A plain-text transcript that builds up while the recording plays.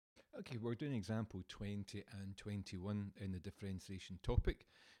Okay, we're doing example 20 and 21 in the differentiation topic.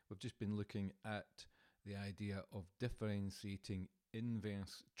 We've just been looking at the idea of differentiating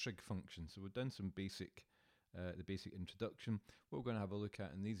inverse trig functions. So we've done some basic, the basic introduction. What we're going to have a look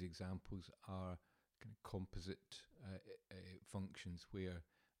at in these examples are kind of composite functions where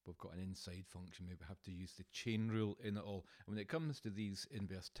we've got an inside function. Maybe we have to use the chain rule in it all. And when it comes to these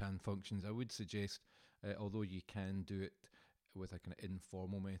inverse tan functions, I would suggest, although you can do it with a kind of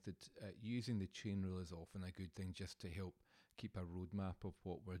informal method, using the chain rule is often a good thing just to help keep a roadmap of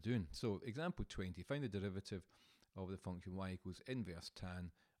what we're doing. So example 20, find the derivative of the function y equals inverse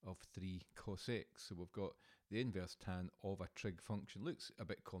tan of 3 cos x. So we've got the inverse tan of a trig function. Looks a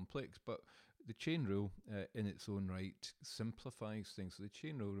bit complex, but the chain rule in its own right simplifies things. So the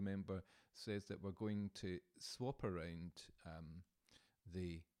chain rule, remember, says that we're going to swap around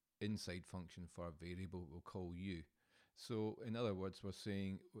the inside function for a variable we'll call u. So in other words, we're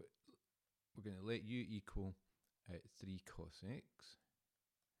saying we're going to let u equal 3 cos x,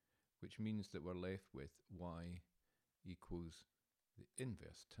 which means that we're left with y equals the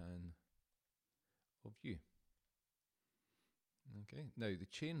inverse tan of u. Okay, now the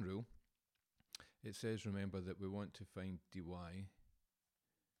chain rule, it says, remember, that we want to find dy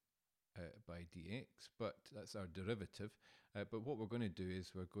by dx, but that's our derivative. But what we're going to do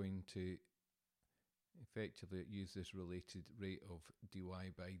is we're going to effectively use this related rate of dy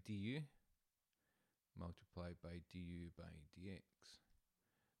by du multiplied by du by dx.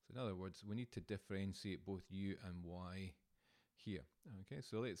 So in other words, we need to differentiate both u and y here. Okay,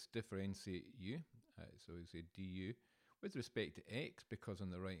 so let's differentiate u. So we say du with respect to x, because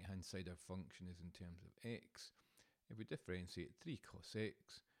on the right hand side our function is in terms of x. If we differentiate 3 cos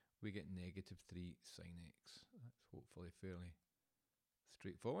x, we get negative 3 sin x. That's hopefully fairly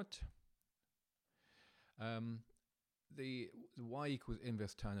straightforward. The y equals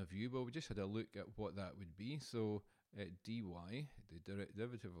inverse tan of u, well, we just had a look at what that would be. So dy, the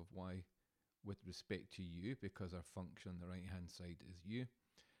derivative of y with respect to u, because our function on the right hand side is u,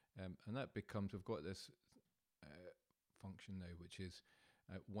 and that becomes, we've got this function now which is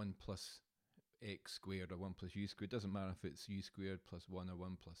 1 plus x squared or 1 plus u squared. Doesn't matter if it's u squared plus 1 or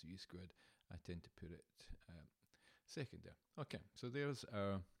 1 plus u squared. I tend to put it second there. Okay, so there's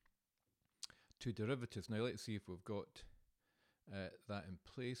our two derivatives. Now let's see if we've got that in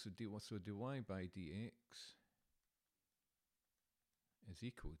place. So dy by dx is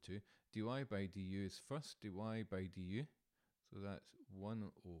equal to, dy by du is first dy by du, so that's 1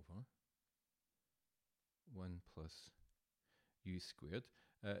 over 1 plus u squared.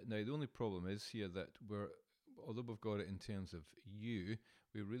 Now the only problem is here that although we've got it in terms of u,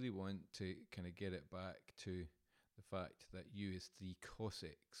 we really want to kind of get it back to the fact that u is 3 cos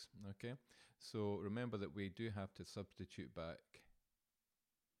x. Okay, so remember that we do have to substitute back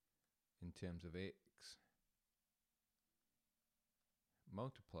in terms of x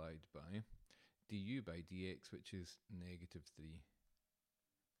multiplied by du by dx, which is negative 3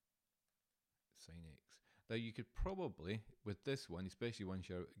 sin x. Now you could probably, with this one, especially once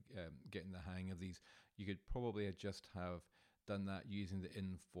you're getting the hang of these, you could probably just have done that using the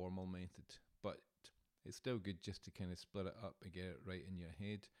informal method, but it's still good just to kind of split it up and get it right in your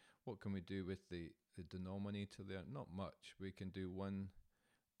head. What can we do with the denominator there? Not much. We can do 1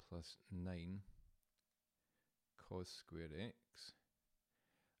 plus 9 cos squared x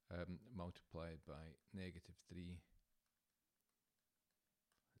multiplied by negative 3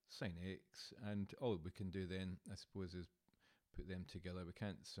 sin x, and all we can do then, I suppose, is put them together. We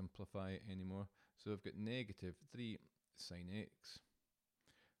can't simplify it anymore. So we've got negative 3 sin x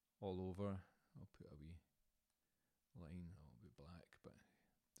all over, I'll put a wee line, it'll be black, but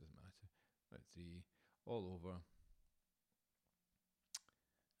it doesn't matter, about 3 all over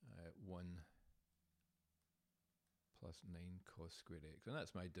 1 plus 9 cos squared x, and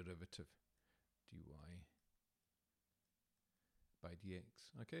that's my derivative, dy by dx.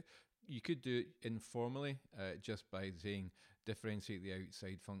 Okay, you could do it informally just by saying differentiate the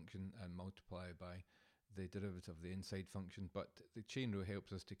outside function and multiply by the derivative of the inside function, but the chain rule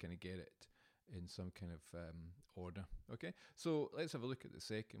helps us to kind of get it in some kind of order. Okay, so let's have a look at the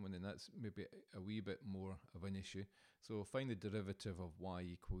second one, and that's maybe a wee bit more of an issue. So find the derivative of y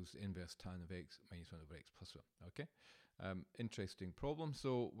equals inverse tan of x minus 1 over x plus 1. Okay, interesting problem.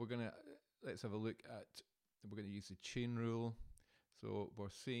 So let's have a look at, we're going to use the chain rule. So we're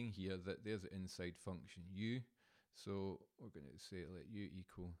saying here that there's an inside function u, so we're going to say let u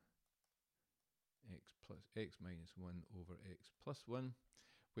equal x plus x minus 1 over x plus 1,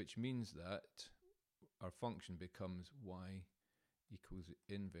 which means that our function becomes y equals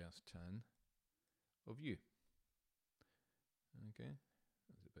the inverse tan of u. Okay,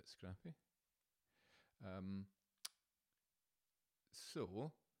 that's a bit scrappy.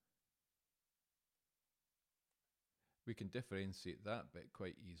 So we can differentiate that bit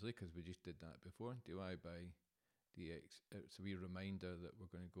quite easily because we just did that before. dy by dx. It's a wee reminder that we're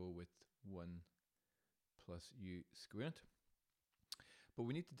going to go with 1 plus u squared. But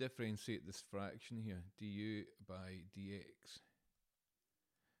we need to differentiate this fraction here, du by dx.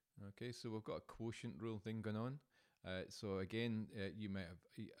 Okay, so we've got a quotient rule thing going on. So again, you might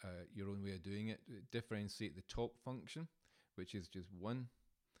have your own way of doing it. Differentiate the top function, which is just 1,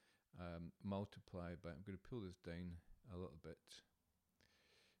 multiplied by, I'm going to pull this down a little bit.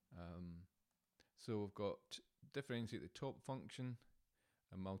 So we've got differentiate the top function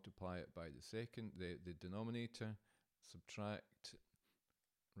and multiply it by the second, the denominator, subtract,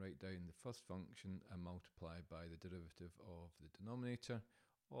 write down the first function and multiply by the derivative of the denominator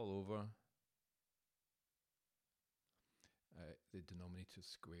all over the denominator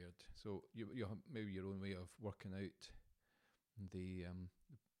squared. So you have maybe your own way of working out the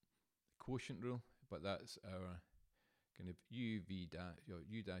quotient rule, but that's our kind of u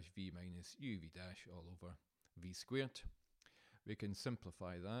dash v minus uv dash all over v squared. We can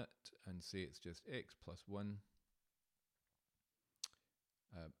simplify that and say it's just x plus 1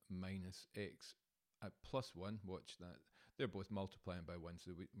 minus x plus 1. Watch that. They're both multiplying by 1,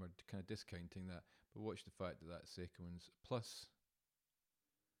 so we're kind of discounting that. But watch the fact that that second one's plus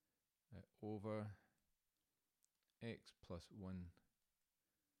over x plus 1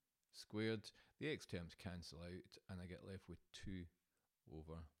 squared. The x terms cancel out, and I get left with 2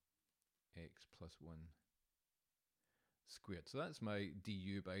 over x plus 1 squared. So that's my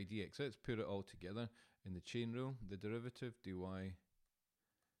du by dx. Let's put it all together in the chain rule. The derivative dy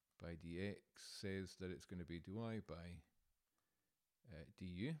by dx says that it's going to be dy by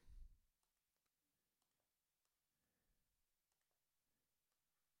du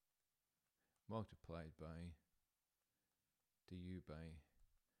multiplied by du by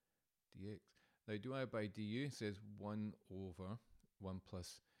dx. Now dy by du says 1 over 1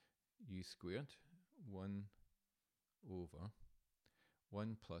 plus u squared, 1 over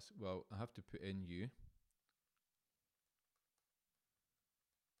 1 plus, well, I have to put in u,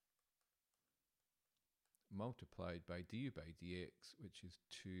 multiplied by du by dx, which is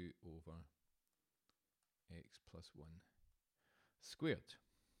 2 over x plus 1 squared.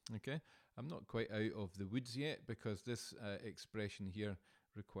 Okay, I'm not quite out of the woods yet because this expression here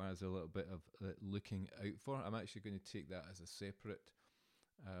requires a little bit of looking out for. I'm actually going to take that as a separate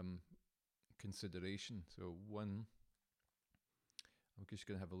consideration. So 1, I'm just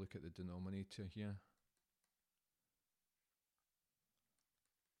going to have a look at the denominator here.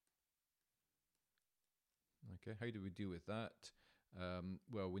 Okay, how do we deal with that?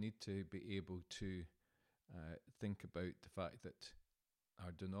 Well, we need to be able to think about the fact that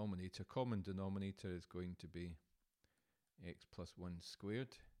our denominator, common denominator, is going to be x plus 1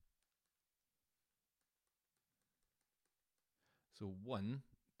 squared. So 1,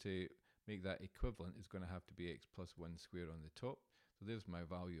 to make that equivalent, is going to have to be x plus 1 squared on the top. So there's my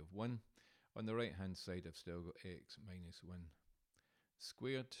value of 1. On the right hand side, I've still got x minus 1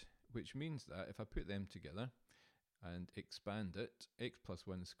 squared, which means that if I put them together and expand it, x plus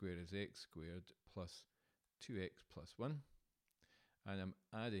 1 squared is x squared plus 2x plus 1. And I'm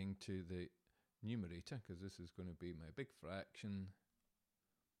adding to the numerator, because this is going to be my big fraction,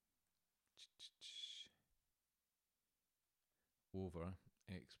 over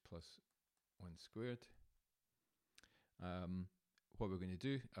x plus 1 squared. What we're going to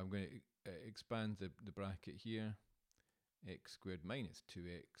do, I'm going to expand the bracket here, x squared minus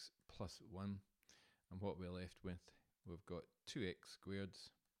 2x plus 1. And what we're left with, we've got 2x squared.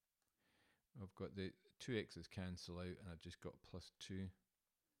 I've got the 2x's cancel out, and I've just got plus 2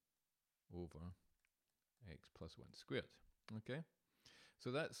 over x plus 1 squared. Okay,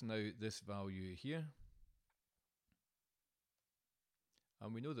 so that's now this value here.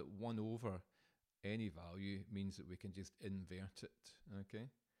 And we know that 1 over any value means that we can just invert it. Okay,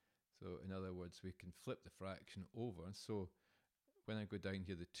 so in other words, we can flip the fraction over. So when I go down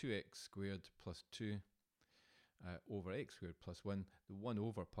here, the 2x squared plus 2 over x squared plus 1, the 1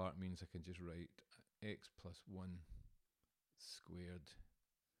 over part means I can just write x plus 1 squared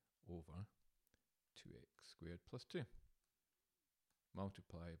over 2x squared plus 2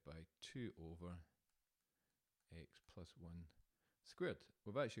 multiplied by 2 over x plus 1 squared.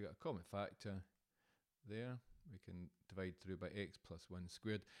 We've actually got a common factor there. We can divide through by x plus 1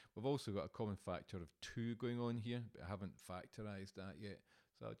 squared. We've also got a common factor of 2 going on here, but I haven't factorized that yet.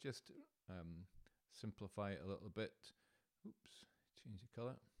 So I'll just simplify it a little bit. Oops, change the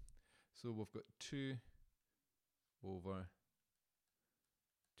color. So we've got 2 over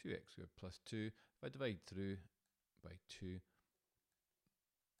 2x squared plus 2. If I divide through by 2,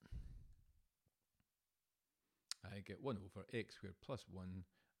 I get 1 over x squared plus 1,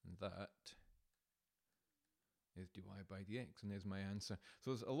 and that is dy by dx, and there's my answer.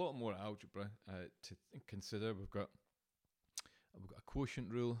 So there's a lot more algebra to consider. We've got a quotient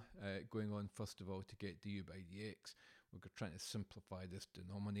rule going on first of all to get du by dx. We're trying to simplify this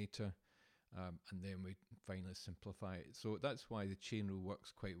denominator, and then we finally simplify it. So that's why the chain rule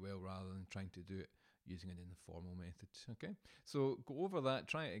works quite well rather than trying to do it using an informal method. Okay, so go over that,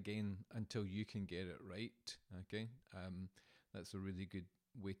 try it again until you can get it right. Okay, that's a really good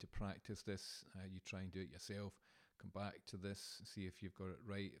way to practice this. You try and do it yourself, come back to this, see if you've got it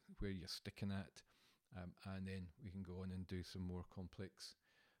right, where you're sticking at, and then we can go on and do some more complex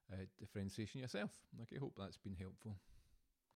differentiation yourself. Okay, hope that's been helpful.